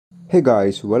Hey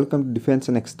guys, welcome to Defense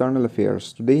and External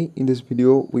Affairs. Today in this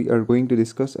video we are going to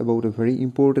discuss about a very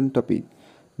important topic.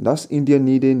 Does India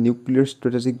need a nuclear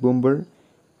strategic bomber?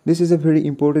 This is a very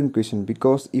important question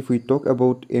because if we talk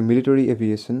about a military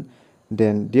aviation,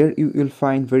 then there you will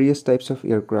find various types of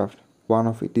aircraft. One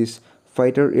of it is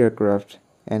fighter aircraft,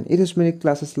 and it has many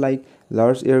classes like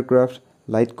large aircraft,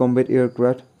 light combat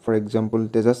aircraft. For example,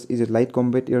 Tejas is a light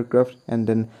combat aircraft, and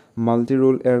then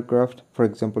multi-role aircraft, for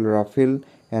example Rafale,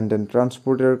 and then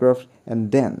transport aircraft,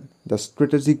 and then the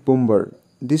strategic bomber.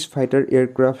 This fighter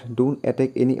aircraft don't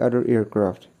attack any other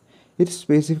aircraft. It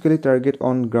specifically target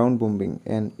on ground bombing,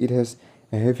 and it has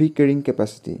a heavy carrying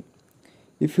capacity.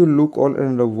 If you look all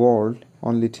around the world,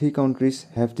 only three countries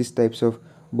have these types of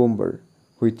bomber,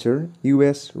 which are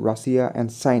US, Russia and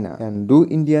China. And though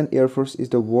Indian Air Force is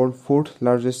the world's fourth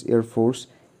largest air force,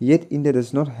 yet India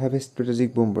does not have a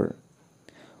strategic bomber.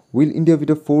 Will India be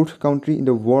the fourth country in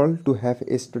the world to have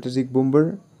a strategic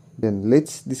bomber? Then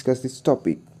let's discuss this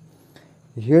topic.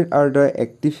 Here are the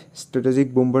active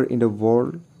strategic bomber in the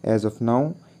world. As of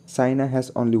now, China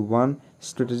has only one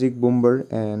strategic bomber,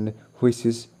 and which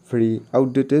is very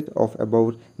outdated, of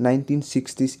about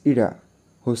 1960s era,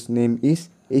 whose name is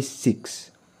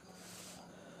H-6.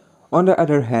 On the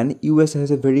other hand, US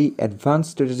has a very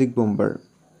advanced strategic bomber.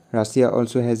 Russia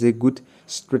also has a good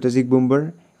strategic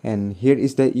bomber, and here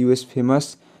is the US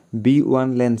famous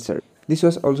B-1 Lancer. This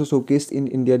was also showcased in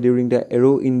India during the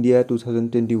Aero India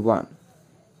 2021.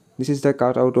 This is the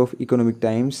cutout of Economic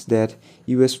Times that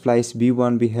US flies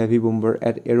B-1B heavy bomber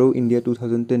at Aero India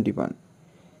 2021.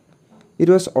 It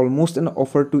was almost an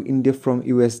offer to India from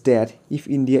US that if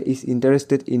India is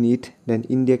interested in it, then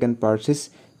India can purchase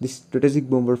this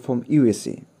strategic bomber from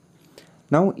USA.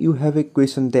 Now you have a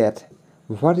question that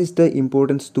what is the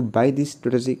importance to buy this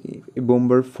strategic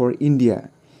bomber for India?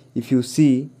 If you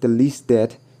see the list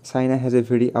that China has a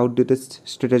very outdated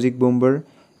strategic bomber,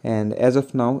 and as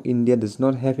of now India does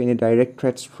not have any direct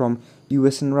threats from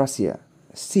US and Russia.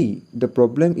 See, the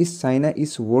problem is China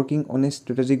is working on a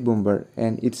strategic bomber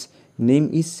and its name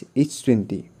is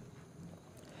H-20.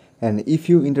 And if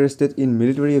you interested in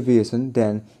military aviation,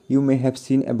 then you may have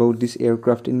seen about this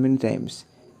aircraft in many times,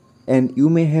 and you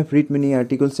may have read many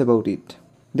articles about it.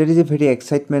 There is a very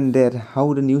excitement that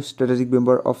how the new strategic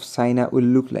bomber of China will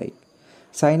look like.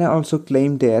 China also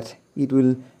claimed that it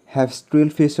will have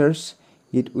stealth features,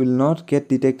 it will not get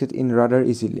detected in radar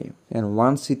easily, and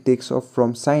once it takes off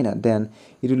from China, then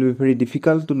it will be very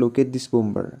difficult to locate this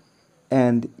bomber,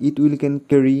 and it will can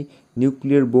carry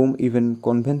nuclear bomb, even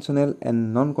conventional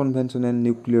and non-conventional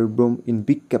nuclear bomb in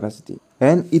big capacity,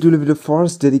 and it will be the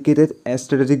first dedicated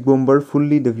strategic bomber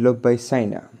fully developed by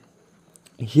China.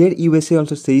 Here USA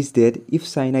also says that if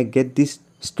China get this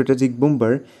strategic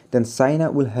bomber, then China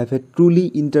will have a truly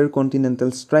intercontinental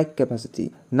strike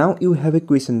capacity. Now you have a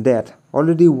question that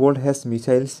already world has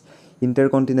missiles,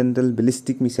 intercontinental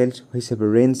ballistic missiles, which have a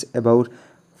range about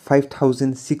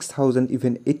 5,000, 6,000,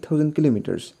 even 8,000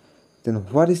 kilometers. Then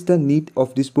what is the need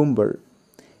of this bomber?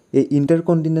 A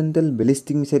intercontinental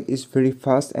ballistic missile is very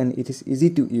fast and it is easy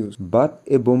to use, but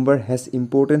a bomber has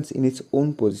importance in its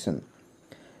own position.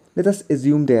 Let us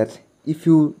assume that if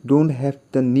you don't have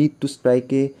the need to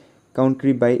strike a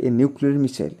country by a nuclear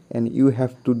missile and you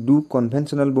have to do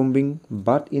conventional bombing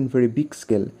but in very big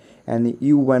scale, and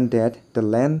you want that the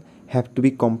land have to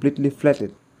be completely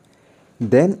flattened,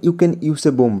 then you can use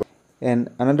a bomber. And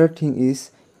another thing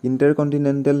is,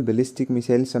 intercontinental ballistic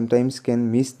missiles sometimes can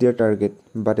miss their target,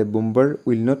 but a bomber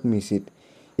will not miss it.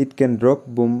 It can drop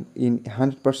bomb in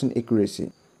 100%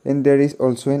 accuracy. And there is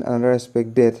also another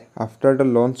aspect that after the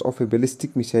launch of a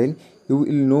ballistic missile, you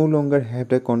will no longer have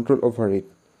the control over it.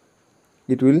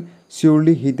 It will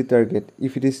surely hit the target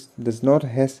if it does not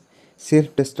have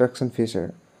self-destruction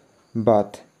feature,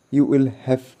 but you will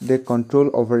have the control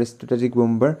over a strategic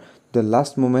bomber the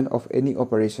last moment of any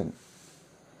operation.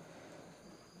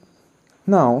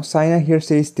 Now China here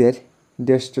says that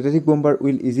their strategic bomber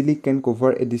will easily can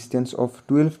cover a distance of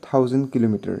 12,000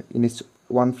 km in its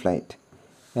one flight,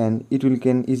 and it will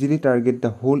can easily target the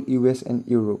whole US and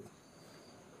Europe.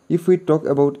 If we talk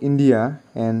about India,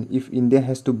 and if India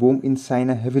has to bomb in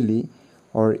China heavily,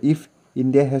 or if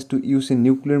India has to use a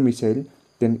nuclear missile,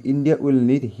 then India will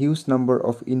need huge number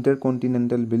of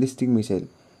intercontinental ballistic missile,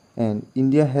 and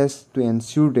India has to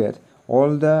ensure that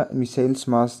all the missiles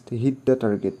must hit the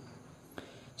target.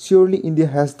 Surely India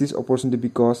has this opportunity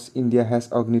because India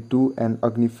has Agni 2 and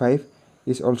Agni 5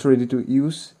 is also ready to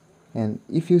use. And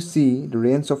if you see the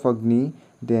range of Agni,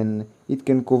 then it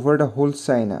can cover the whole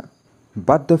China.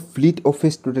 But the fleet of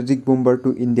a strategic bomber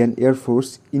to Indian Air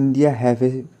Force, India have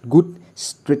a good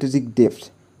strategic depth.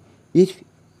 If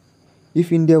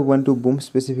If India want to bomb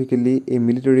specifically a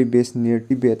military base near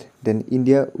Tibet, then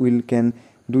India can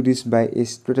do this by a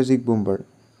strategic bomber.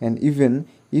 And even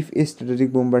if a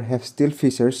strategic bomber have stealth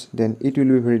features, then it will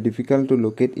be very difficult to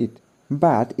locate it.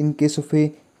 But in case of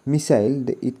a missile,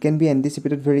 it can be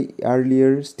anticipated very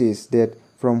earlier stage that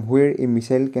from where a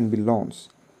missile can be launched,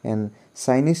 and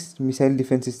Chinese missile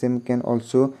defense system can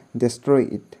also destroy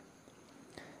it.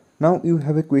 Now you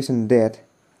have a question that,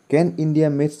 can India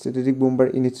make strategic bomber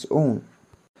in its own?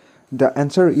 The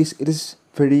answer is, it is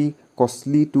very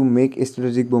costly to make a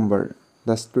strategic bomber.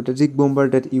 The strategic bomber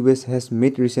that US has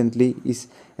made recently is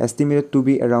estimated to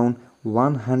be around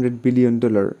 $100 billion,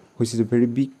 which is a very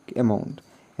big amount.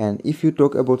 And if you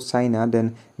talk about China,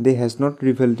 then they has not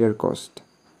revealed their cost.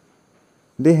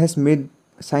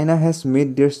 China has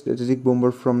made their strategic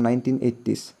bomber from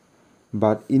 1980s,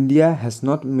 but India has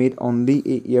not made only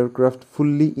a aircraft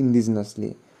fully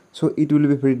indigenously. So it will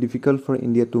be very difficult for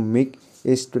India to make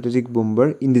a strategic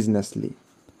bomber indigenously.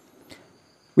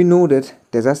 We know that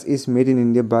Tejas is made in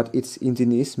India, but its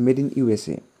engine is made in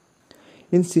USA.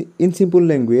 In simple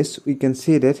language, we can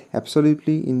say that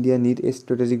absolutely India need a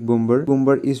strategic bomber.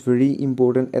 Bomber is very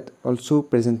important at also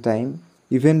present time.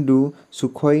 Even though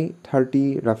Sukhoi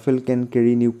 30 Rafale can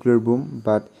carry nuclear bomb,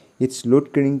 but its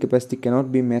load carrying capacity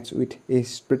cannot be matched with a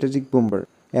strategic bomber.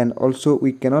 And also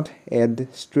we cannot add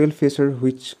stealth feature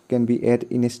which can be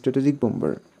added in a strategic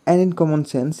bomber. And in common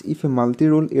sense, if a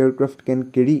multi-role aircraft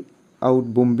can carry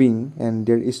out bombing and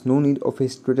there is no need of a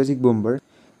strategic bomber,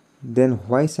 then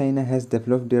why China has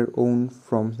developed their own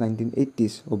from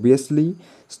 1980s? Obviously,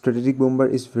 strategic bomber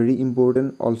is very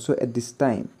important also at this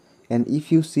time. And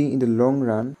if you see in the long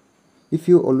run, if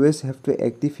you always have to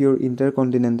active your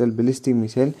intercontinental ballistic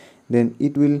missile, then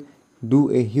it will do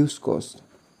a huge cost.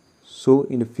 So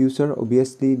in the future,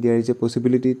 obviously there is a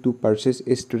possibility to purchase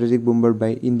a strategic bomber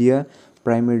by India,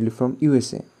 primarily from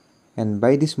USA. And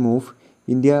by this move,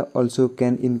 India also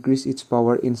can increase its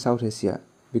power in South Asia,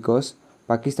 because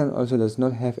Pakistan also does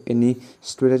not have any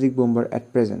strategic bomber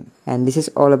at present. And this is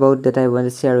all about that I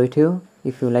want to share with you.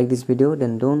 If you like this video,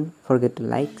 then don't forget to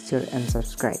like, share and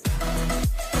subscribe.